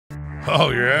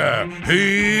Oh, yeah,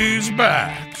 he's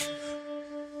back.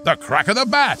 The crack of the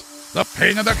bat, the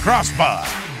ping of the crossbar,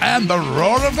 and the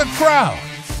roar of the crowd.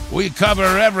 We cover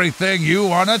everything you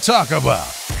want to talk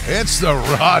about. It's the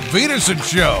Rod Pedersen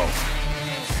Show.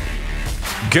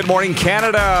 Good morning,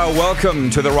 Canada. Welcome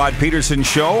to the Rod Pedersen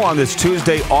Show on this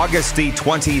Tuesday, August the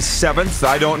 27th.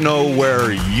 I don't know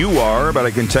where you are, but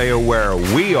I can tell you where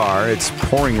we are. It's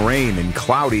pouring rain and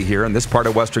cloudy here in this part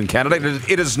of Western Canada.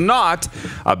 It is not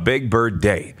a Big Bird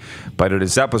Day, but it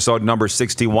is episode number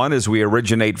 61 as we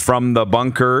originate from the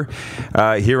bunker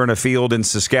here in a field in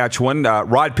Saskatchewan.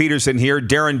 Rod Pedersen here,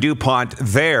 Darren DuPont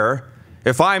there.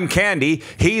 If I'm candy,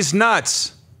 he's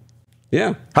nuts.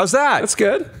 Yeah. How's that? That's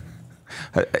good.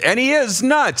 And he is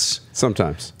nuts.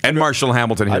 Sometimes. And Marshall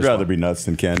Hamilton. I'd rather be nuts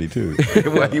than candy, too.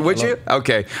 Would you?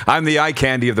 Okay. I'm the eye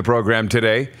candy of the program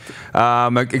today.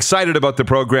 I'm excited about the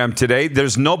program today.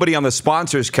 There's nobody on the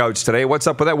sponsors couch today. What's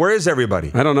up with that? Where is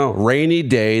everybody? I don't know. Rainy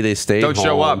day. They stayed Don't home.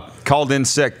 show up. Called in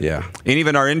sick. Yeah. And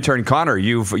even our intern, Connor,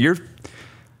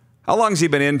 how long has he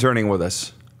been interning with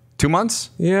us? 2 months?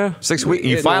 Yeah. 6 weeks?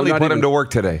 You finally put him to work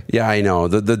today. Yeah, I know.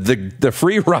 The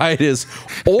free ride is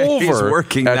over. He's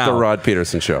working at now. the Rod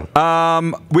Pedersen Show.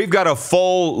 We've got a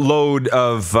full load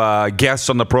of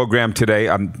guests on the program today.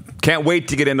 Can't wait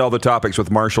to get into all the topics with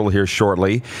Marshall here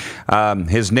shortly.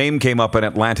 His name came up in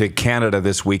Atlantic Canada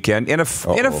this weekend in a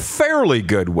fairly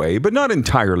good way, but not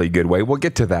entirely good way. We'll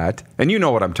get to that. And you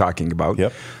know what I'm talking about.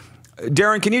 Yep.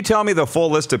 Darren, can you tell me the full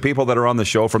list of people that are on the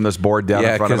show from this board down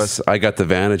in front of us? I got the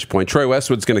vantage point. Troy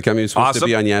Westwood's going to come. He was supposed to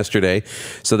be on yesterday,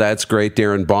 so that's great.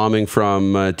 Darren Bombing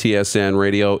from TSN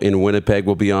Radio in Winnipeg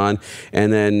will be on.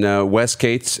 And then Wes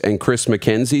Cates and Chris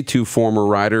McKenzie, two former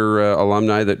Rider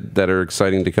alumni that are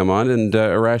exciting to come on. And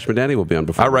Arash Madani will be on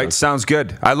before. All right, sounds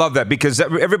good. I love that because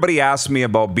everybody asks me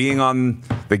about being on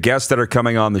the guests that are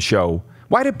coming on the show.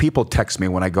 Why do people text me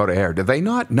when I go to air? Do they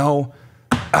not know?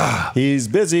 He's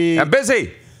busy. I'm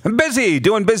busy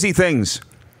doing busy things.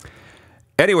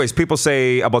 Anyways, people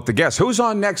say about the guests, who's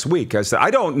on next week? I said,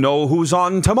 I don't know who's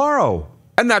on tomorrow.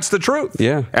 And that's the truth.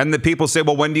 Yeah. And the people say,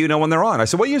 well, when do you know when they're on? I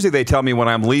said, well, usually they tell me when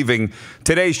I'm leaving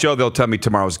today's show. They'll tell me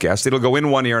tomorrow's guest. It'll go in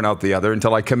one ear and out the other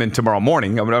until I come in tomorrow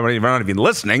morning. I'm not even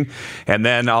listening. And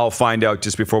then I'll find out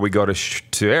just before we go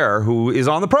to air who is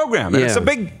on the program. And it's a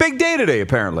big day today,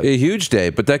 apparently. A huge day.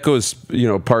 But that goes,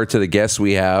 part to the guests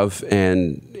we have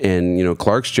and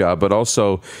Clark's job, but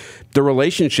also the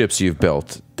relationships you've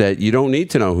built that you don't need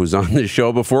to know who's on the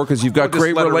show before because you've got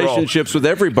great relationships with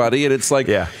everybody. And it's like,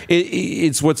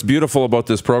 it's what's beautiful about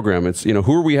this program. It's,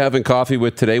 who are we having coffee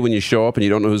with today when you show up and you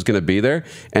don't know who's going to be there?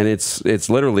 And it's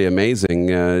literally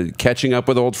amazing. Catching up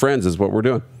with old friends is what we're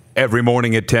doing. Every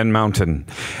morning at 10 Mountain.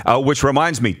 Which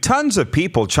reminds me, tons of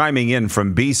people chiming in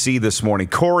from BC this morning.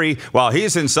 Corey,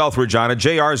 he's in South Regina.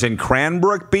 JR's in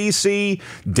Cranbrook, BC.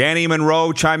 Danny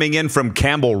Monroe chiming in from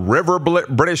Campbell River,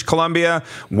 British Columbia.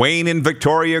 Wayne in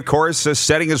Victoria, of course,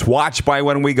 setting his watch by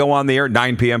when we go on the air,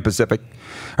 9 p.m. Pacific,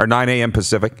 or 9 a.m.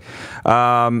 Pacific.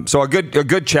 So a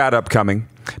good chat upcoming.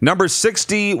 Number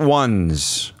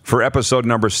 61s for episode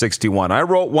number 61. I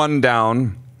wrote one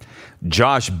down,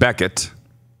 Josh Beckett.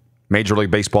 Major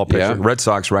League Baseball pitcher. Yeah. Red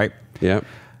Sox, right? Yeah.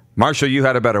 Marshall, you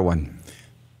had a better one.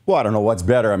 Well, I don't know what's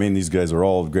better. I mean, these guys are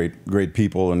all great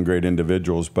people and great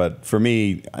individuals. But for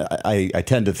me, I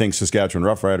tend to think Saskatchewan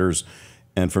Roughriders.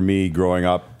 And for me, growing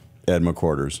up, Ed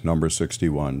McQuarters, number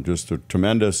 61. Just a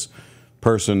tremendous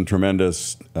person,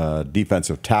 tremendous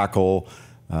defensive tackle.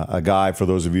 A guy, for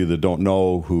those of you that don't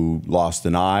know, who lost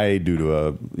an eye due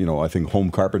to I think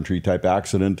home carpentry type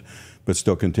accident, but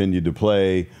still continued to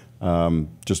play.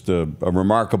 Just a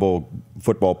remarkable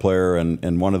football player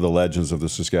and one of the legends of the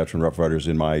Saskatchewan Roughriders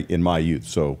in my youth.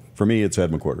 So for me, it's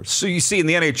Ed McQuarters. So you see, in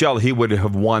the NHL, he would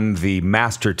have won the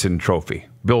Masterton Trophy,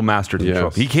 Bill Masterton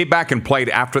Trophy. He came back and played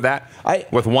after that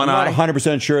with one eye. I'm not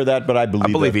 100% sure of that, but I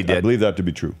believe he did. I believe that to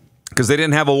be true. Because they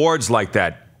didn't have awards like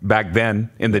that back then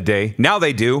in the day. Now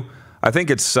they do. I think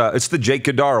it's the Jake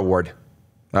Goddard Award.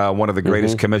 One of the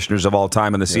greatest commissioners of all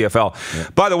time in the CFL. Yeah.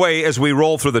 By the way, as we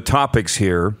roll through the topics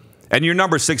here, and your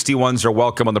number 61s are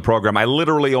welcome on the program. I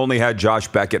literally only had Josh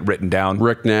Beckett written down.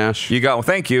 Rick Nash.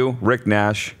 Thank you, Rick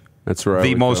Nash. That's right.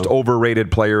 The most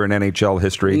overrated player in NHL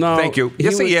history. No, thank you.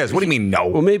 Yes, he is. What do you mean, no?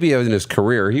 Well, maybe in his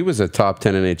career. He was a top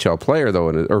 10 NHL player, though,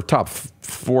 or top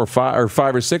 4 or 5 or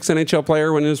 5 or 6 NHL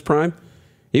player when in his prime.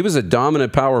 He was a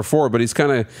dominant power forward, but he's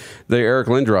kind of the Eric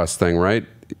Lindros thing, right?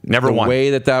 Never won. The way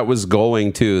that was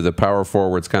going, too, the power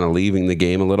forward's kind of leaving the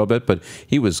game a little bit, but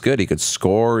he was good. He could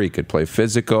score. He could play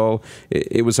physical.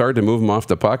 It was hard to move him off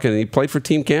the puck, and he played for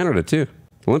Team Canada, too.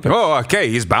 Olympics. Oh, okay.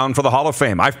 He's bound for the Hall of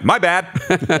Fame. My bad.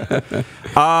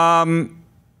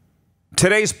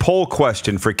 today's poll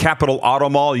question for Capital Auto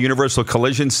Mall Universal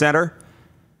Collision Center: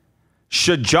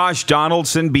 should Josh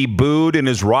Donaldson be booed in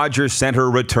his Rogers Center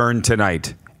return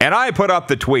tonight? And I put up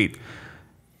the tweet: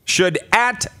 should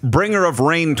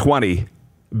 @BringerOfRain20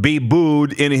 be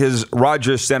booed in his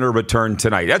Rogers Center return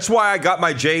tonight? That's why I got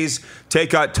my Jays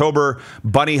Take October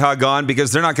bunny hug on,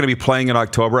 because they're not going to be playing in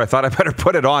October. I thought I better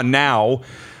put it on now.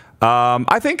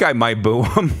 I think I might boo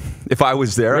him if I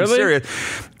was there. Really? I'm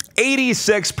serious.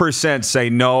 86% say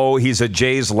no, he's a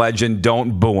Jays legend,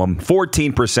 don't boo him.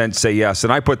 14% say yes.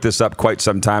 And I put this up quite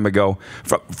some time ago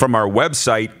from our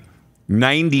website.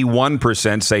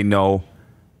 91% say no,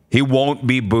 he won't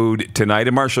be booed tonight.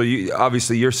 And Marshall,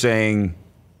 obviously you're saying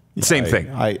the same thing.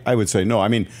 I would say no. I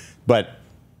mean, but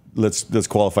let's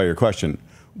qualify your question.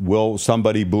 Will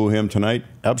somebody boo him tonight?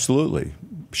 Absolutely.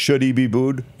 Should he be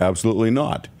booed? Absolutely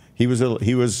not. He was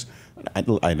I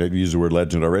used the word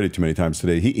legend already too many times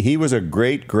today. He was a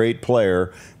great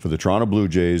player for the Toronto Blue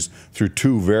Jays through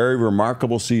 2 very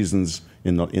remarkable seasons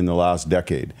in the last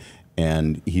decade,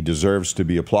 and he deserves to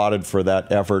be applauded for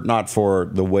that effort, not for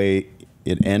the way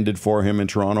it ended for him in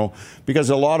Toronto,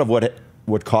 because a lot of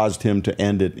what caused him to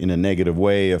end it in a negative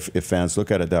way, if fans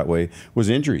look at it that way, was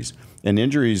injuries. And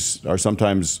injuries are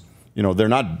sometimes, they're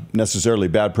not necessarily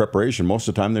bad preparation. Most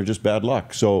of the time, they're just bad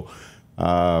luck. So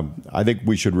I think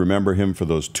we should remember him for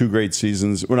those 2 great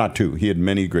seasons. Well, not 2. He had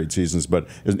many great seasons, but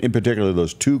in particular,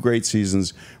 those 2 great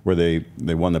seasons where they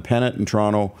won the pennant in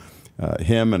Toronto.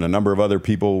 Him and a number of other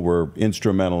people were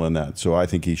instrumental in that. So I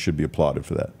think he should be applauded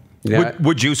for that. Yeah.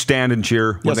 Would you stand and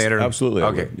cheer when they entered? Absolutely.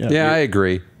 Okay. Yeah, I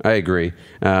agree.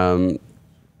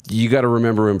 You got to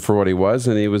remember him for what he was,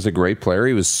 and he was a great player.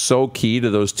 He was so key to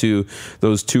those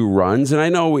two runs. And I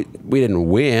know we didn't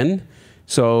win,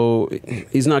 so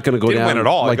he's not going to go down at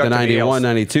all. like the 91,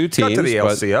 92 teams. Got to the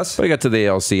LCS. But he got to the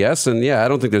LCS, and yeah, I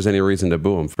don't think there's any reason to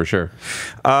boo him for sure.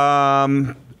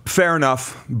 Fair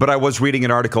enough, but I was reading an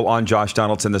article on Josh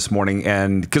Donaldson this morning,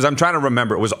 and because I'm trying to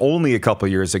remember, it was only a couple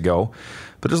years ago,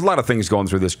 but there's a lot of things going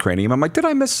through this cranium. I'm like, did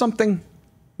I miss something?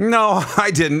 No,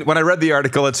 I didn't. When I read the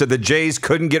article, it said the Jays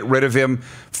couldn't get rid of him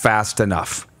fast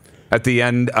enough. At the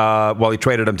end, he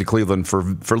traded him to Cleveland for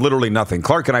literally nothing.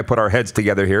 Clark and I put our heads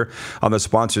together here on the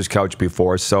sponsors couch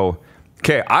before, so,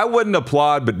 okay, I wouldn't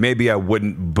applaud, but maybe I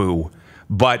wouldn't boo.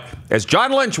 But as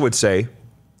John Lynch would say,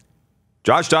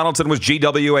 Josh Donaldson was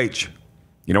GWH.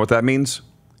 You know what that means?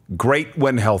 Great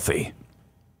when healthy.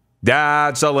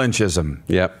 That's a Lynchism.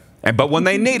 Yep. But when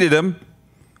they needed him,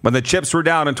 when the chips were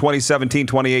down in 2017,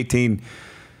 2018,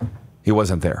 he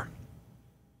wasn't there.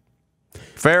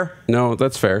 Fair? No,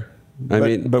 that's fair.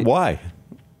 But why?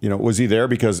 Was he there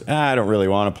because I don't really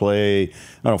want to play,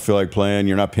 I don't feel like playing,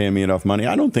 you're not paying me enough money?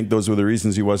 I don't think those were the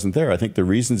reasons he wasn't there. I think the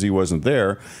reasons he wasn't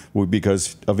there were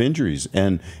because of injuries.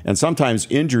 And sometimes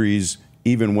injuries,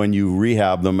 even when you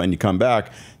rehab them and you come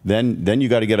back, then you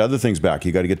got to get other things back.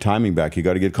 You got to get timing back. You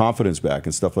got to get confidence back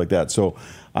and stuff like that. So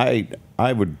I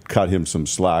would cut him some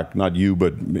slack. Not you,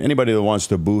 but anybody that wants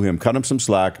to boo him, cut him some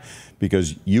slack,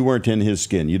 because you weren't in his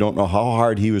skin. You don't know how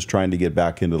hard he was trying to get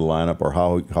back into the lineup, or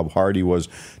how hard he was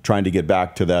trying to get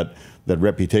back to that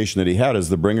reputation that he had as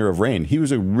the bringer of rain. He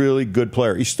was a really good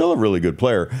player. He's still a really good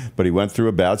player, but he went through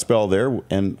a bad spell there,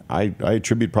 and I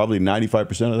attribute probably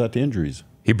 95% of that to injuries.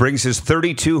 He brings his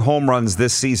 32 home runs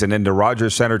this season into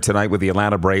Rogers Center tonight with the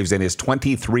Atlanta Braves and his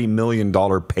 $23 million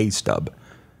pay stub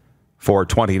for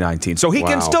 2019. So he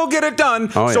can still get it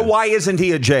done. Oh, so why isn't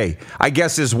he a Jay? I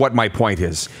guess is what my point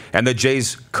is. And the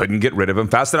Jays couldn't get rid of him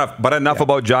fast enough. But enough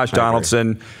about Josh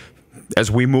Donaldson.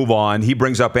 As we move on, he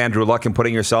brings up Andrew Luck and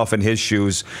putting yourself in his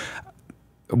shoes.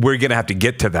 We're going to have to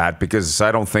get to that, because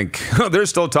I don't think they're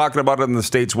still talking about it in the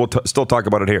States. We'll still talk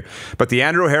about it here. But the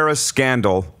Andrew Harris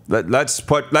scandal, let's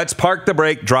park the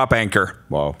brake, drop anchor.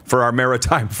 Wow. For our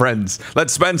maritime friends.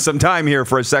 Let's spend some time here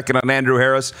for a second on Andrew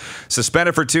Harris.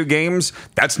 Suspended for 2 games.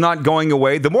 That's not going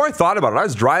away. The more I thought about it, I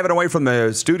was driving away from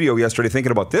the studio yesterday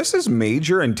thinking about this is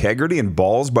major integrity and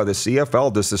balls by the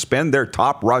CFL to suspend their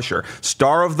top rusher,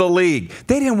 star of the league.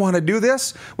 They didn't want to do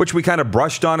this, which we kind of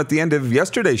brushed on at the end of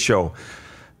yesterday's show.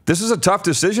 This is a tough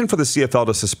decision for the CFL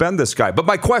to suspend this guy. But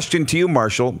my question to you,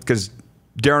 Marshall, because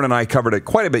Darren and I covered it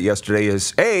quite a bit yesterday,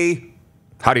 is A,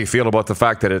 how do you feel about the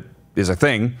fact that it is a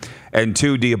thing? And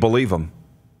 2, do you believe him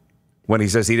when he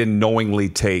says he didn't knowingly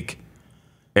take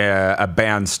a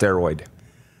banned steroid?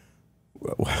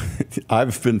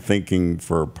 I've been thinking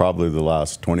for probably the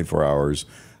last 24 hours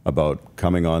about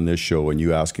coming on this show and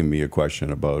you asking me a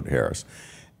question about Harris,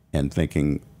 and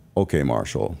thinking, okay,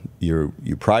 Marshall, you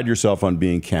pride yourself on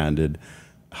being candid.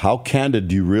 How candid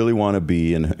do you really want to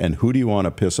be, and who do you want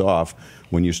to piss off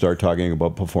when you start talking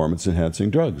about performance-enhancing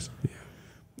drugs? Yeah.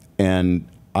 And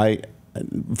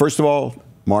first of all,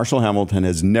 Marshall Hamilton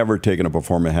has never taken a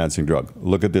performance-enhancing drug.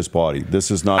 Look at this body.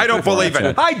 This is not. I don't believe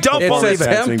it. I don't believe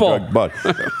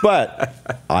it.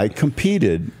 But I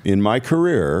competed in my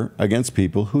career against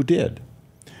people who did.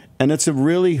 And it's a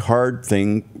really hard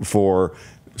thing for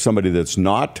somebody that's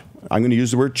not, I'm going to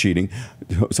use the word cheating,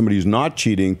 somebody who's not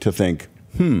cheating to think,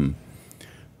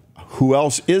 who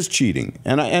else is cheating?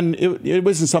 And it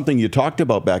wasn't something you talked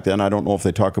about back then. I don't know if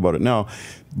they talk about it now,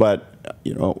 but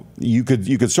you know, you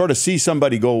could sort of see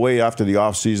somebody go away after the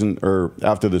off season or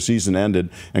after the season ended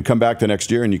and come back the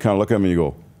next year, and you kind of look at them and you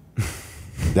go,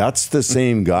 "That's the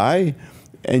same guy."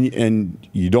 And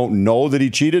you don't know that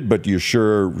he cheated, but you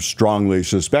sure strongly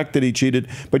suspect that he cheated.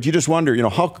 But you just wonder, you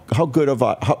know,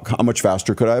 how much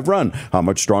faster could I have run? How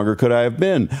much stronger could I have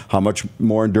been? How much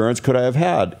more endurance could I have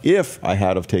had if I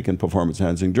had have taken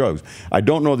performance-enhancing drugs? I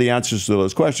don't know the answers to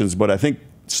those questions, but I think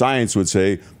science would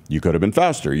say you could have been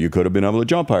faster. You could have been able to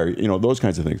jump higher. You know, those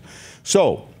kinds of things.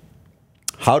 So,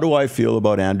 how do I feel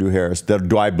about Andrew Harris?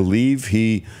 Do I believe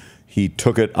he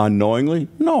took it unknowingly?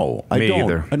 No, I don't.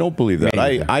 Either. I don't believe that.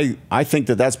 I think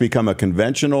that that's become a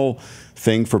conventional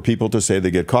thing for people to say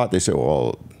they get caught. They say,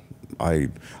 well,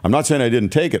 I'm not saying I didn't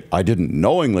take it. I didn't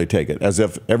knowingly take it, as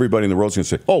if everybody in the world is going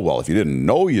to say, oh, well, if you didn't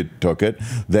know you took it,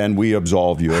 then we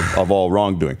absolve you of all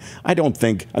wrongdoing. I don't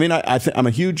think, I mean, I'm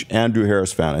a huge Andrew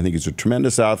Harris fan. I think he's a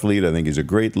tremendous athlete. I think he's a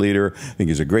great leader. I think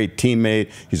he's a great teammate.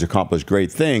 He's accomplished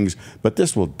great things. But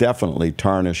this will definitely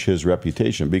tarnish his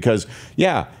reputation because,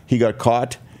 yeah, he got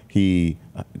caught. He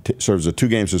serves a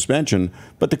 2-game suspension.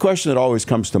 But the question that always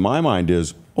comes to my mind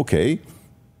is, okay,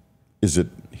 is it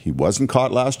he wasn't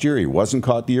caught last year, he wasn't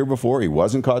caught the year before, he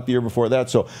wasn't caught the year before that?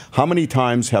 So how many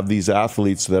times have these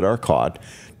athletes that are caught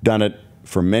done it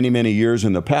for many, many years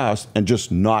in the past and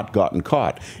just not gotten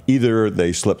caught? Either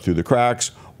they slip through the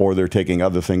cracks or they're taking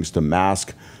other things to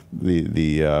mask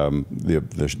the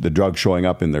drug showing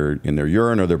up in their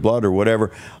urine or their blood or whatever.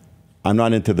 I'm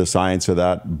not into the science of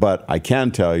that, but I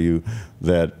can tell you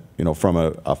that, you know, from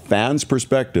a fan's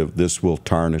perspective, this will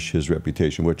tarnish his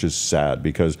reputation, which is sad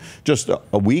because just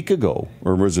a week ago,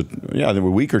 or was it, yeah, a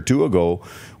week or 2 ago,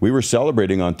 we were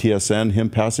celebrating on TSN him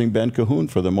passing Ben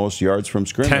Cahoon for the most yards from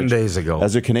scrimmage. 10 days ago.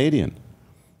 As a Canadian.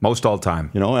 Most all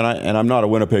time. You know, and I'm not a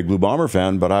Winnipeg Blue Bomber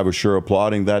fan, but I was sure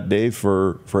applauding that day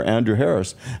for Andrew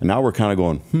Harris. And now we're kind of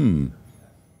going,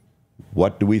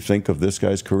 what do we think of this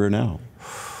guy's career now?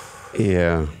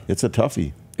 Yeah. It's a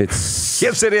toughie.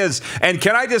 Yes, it is. And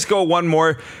can I just go one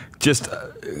more, just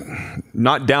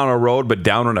not down a road, but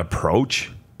down an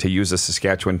approach, to use a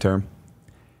Saskatchewan term?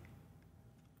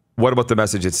 What about the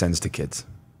message it sends to kids?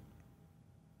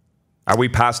 Are we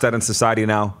past that in society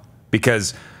now?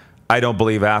 Because I don't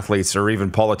believe athletes or even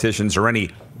politicians or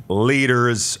any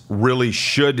leaders really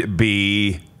should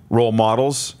be role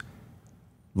models.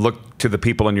 Look to the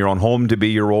people in your own home to be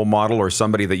your role model, or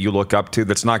somebody that you look up to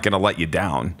that's not going to let you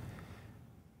down.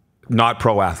 Not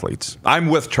pro athletes. I'm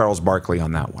with Charles Barkley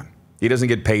on that one. He doesn't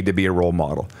get paid to be a role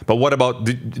model. But what about,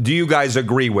 do you guys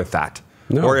agree with that?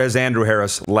 No. Or has Andrew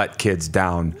Harris let kids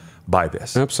down by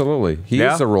this? Absolutely. He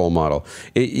is a role model.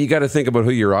 You got to think about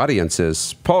who your audience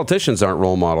is. Politicians aren't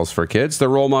role models for kids. They're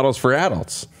role models for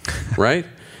adults, right?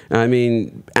 I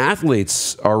mean,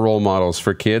 athletes are role models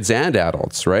for kids and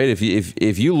adults, right?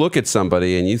 If you look at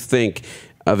somebody and you think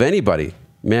of anybody,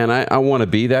 man, I want to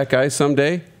be that guy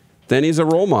someday, then he's a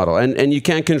role model. And you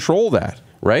can't control that,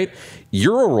 right?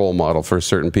 You're a role model for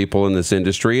certain people in this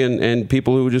industry and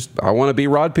people who just, I want to be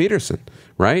Rod Pedersen,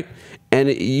 right? And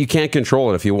you can't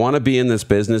control it. If you want to be in this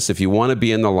business, if you want to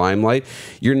be in the limelight,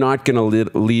 you're not going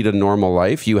to lead a normal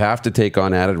life. You have to take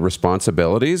on added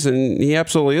responsibilities, and he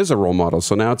absolutely is a role model.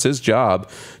 So now it's his job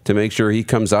to make sure he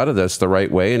comes out of this the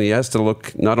right way, and he has to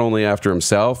look not only after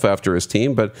himself, after his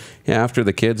team, but after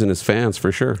the kids and his fans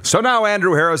for sure. So now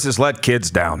Andrew Harris has let kids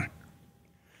down.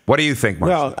 What do you think,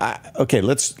 Mark? Well, okay,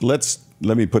 let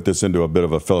me put this into a bit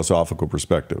of a philosophical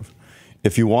perspective.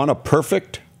 If you want a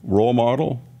perfect role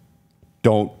model,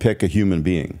 don't pick a human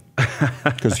being,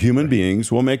 because human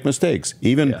beings will make mistakes.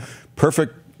 Even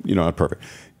perfect, not perfect.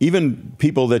 Even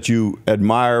people that you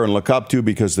admire and look up to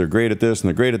because they're great at this and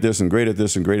they're great at this and great at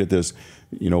this and great at this,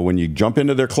 when you jump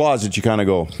into their closet, you kind of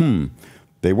go,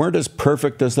 they weren't as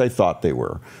perfect as they thought they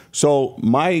were. So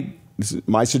my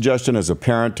suggestion as a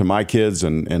parent to my kids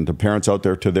and to parents out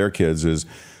there to their kids is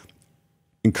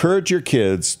encourage your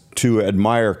kids to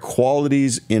admire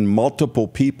qualities in multiple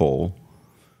people.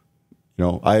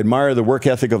 I admire the work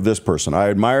ethic of this person. I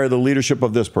admire the leadership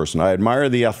of this person. I admire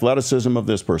the athleticism of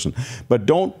this person. But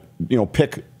don't,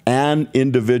 pick an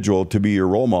individual to be your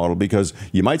role model, because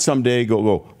you might someday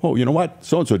go, oh, you know what?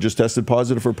 So-and-so just tested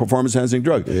positive for performance-enhancing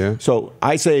drug. Yeah. So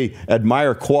I say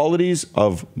admire qualities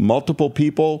of multiple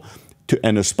people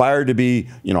and aspire to be,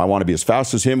 I want to be as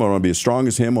fast as him, I want to be as strong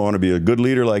as him, I want to be a good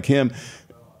leader like him.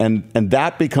 And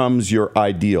that becomes your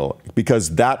ideal,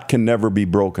 because that can never be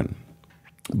broken.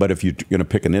 But if you're going to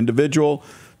pick an individual,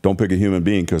 don't pick a human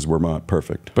being, because we're not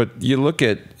perfect. But you look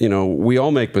at, we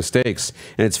all make mistakes.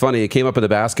 And it's funny, it came up in the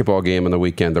basketball game on the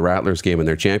weekend, the Rattlers game in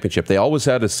their championship. They always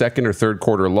had a second or third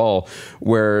quarter lull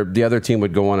where the other team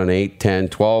would go on an 8, 10,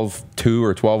 12-2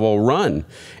 or 12-0 run.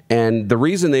 And the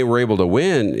reason they were able to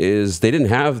win is they didn't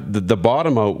have, the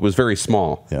bottom out was very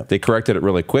small. Yeah. They corrected it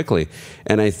really quickly.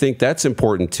 And I think that's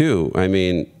important too. I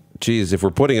mean, geez, if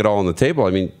we're putting it all on the table,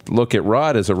 look at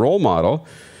Rod as a role model.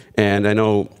 And I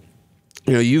know,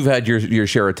 you've had your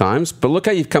share of times, but look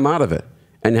how you've come out of it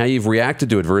and how you've reacted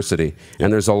to adversity.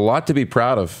 And there's a lot to be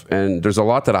proud of. And there's a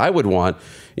lot that I would want,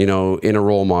 in a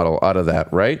role model out of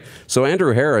that, right? So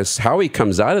Andrew Harris, how he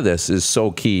comes out of this is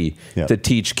so key to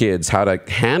teach kids how to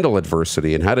handle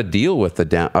adversity and how to deal with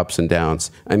the ups and downs.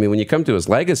 When you come to his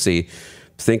legacy,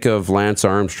 think of Lance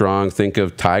Armstrong, think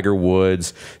of Tiger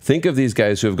Woods, think of these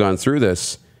guys who have gone through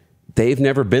this. They've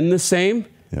never been the same.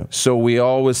 Yeah. So we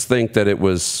always think that it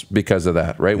was because of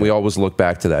that, right? Yeah. We always look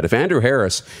back to that. If Andrew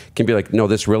Harris can be like, no,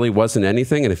 this really wasn't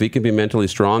anything, and if he can be mentally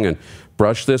strong and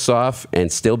brush this off and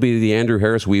still be the Andrew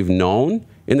Harris we've known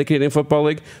in the Canadian Football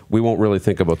League, we won't really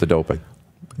think about the doping.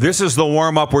 This is the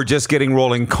warm-up. We're just getting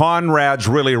rolling. Conrad's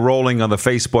really rolling on the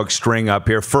Facebook string up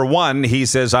here. For one, he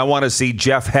says, I want to see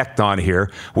Jeff Hecht on here.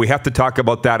 We have to talk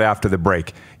about that after the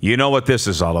break. You know what this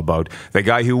is all about. The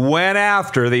guy who went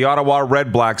after the Ottawa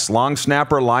Red Blacks long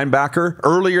snapper linebacker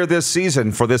earlier this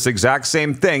season for this exact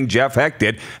same thing Jeff Hecht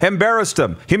did, embarrassed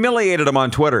him, humiliated him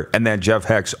on Twitter, and then Jeff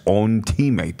Hecht's own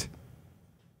teammate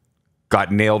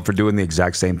got nailed for doing the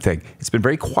exact same thing. It's been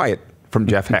very quiet from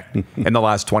Jeff Hecht in the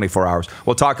last 24 hours.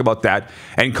 We'll talk about that.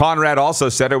 And Conrad also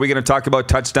said, are we going to talk about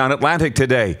Touchdown Atlantic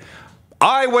today?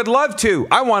 I would love to.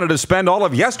 I wanted to spend all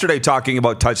of yesterday talking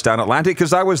about Touchdown Atlantic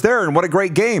because I was there, and what a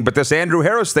great game. But this Andrew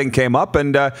Harris thing came up,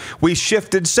 and we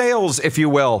shifted sails, if you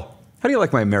will. How do you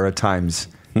like my Maritimes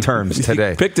terms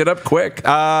today? Picked it up quick.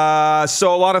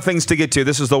 So a lot of things to get to.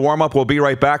 This is the warm-up. We'll be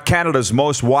right back. Canada's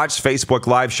most watched Facebook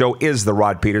Live show is The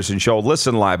Rod Pedersen Show.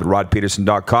 Listen live at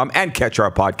rodpedersen.com and catch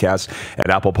our podcast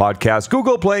at Apple Podcasts,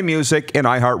 Google Play Music, and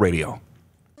iHeartRadio.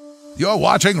 You're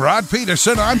watching Rod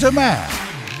Pedersen On Demand.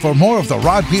 For more of The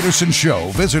Rod Pedersen Show,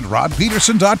 visit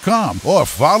rodpedersen.com or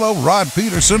follow Rod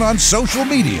Pedersen on social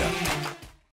media.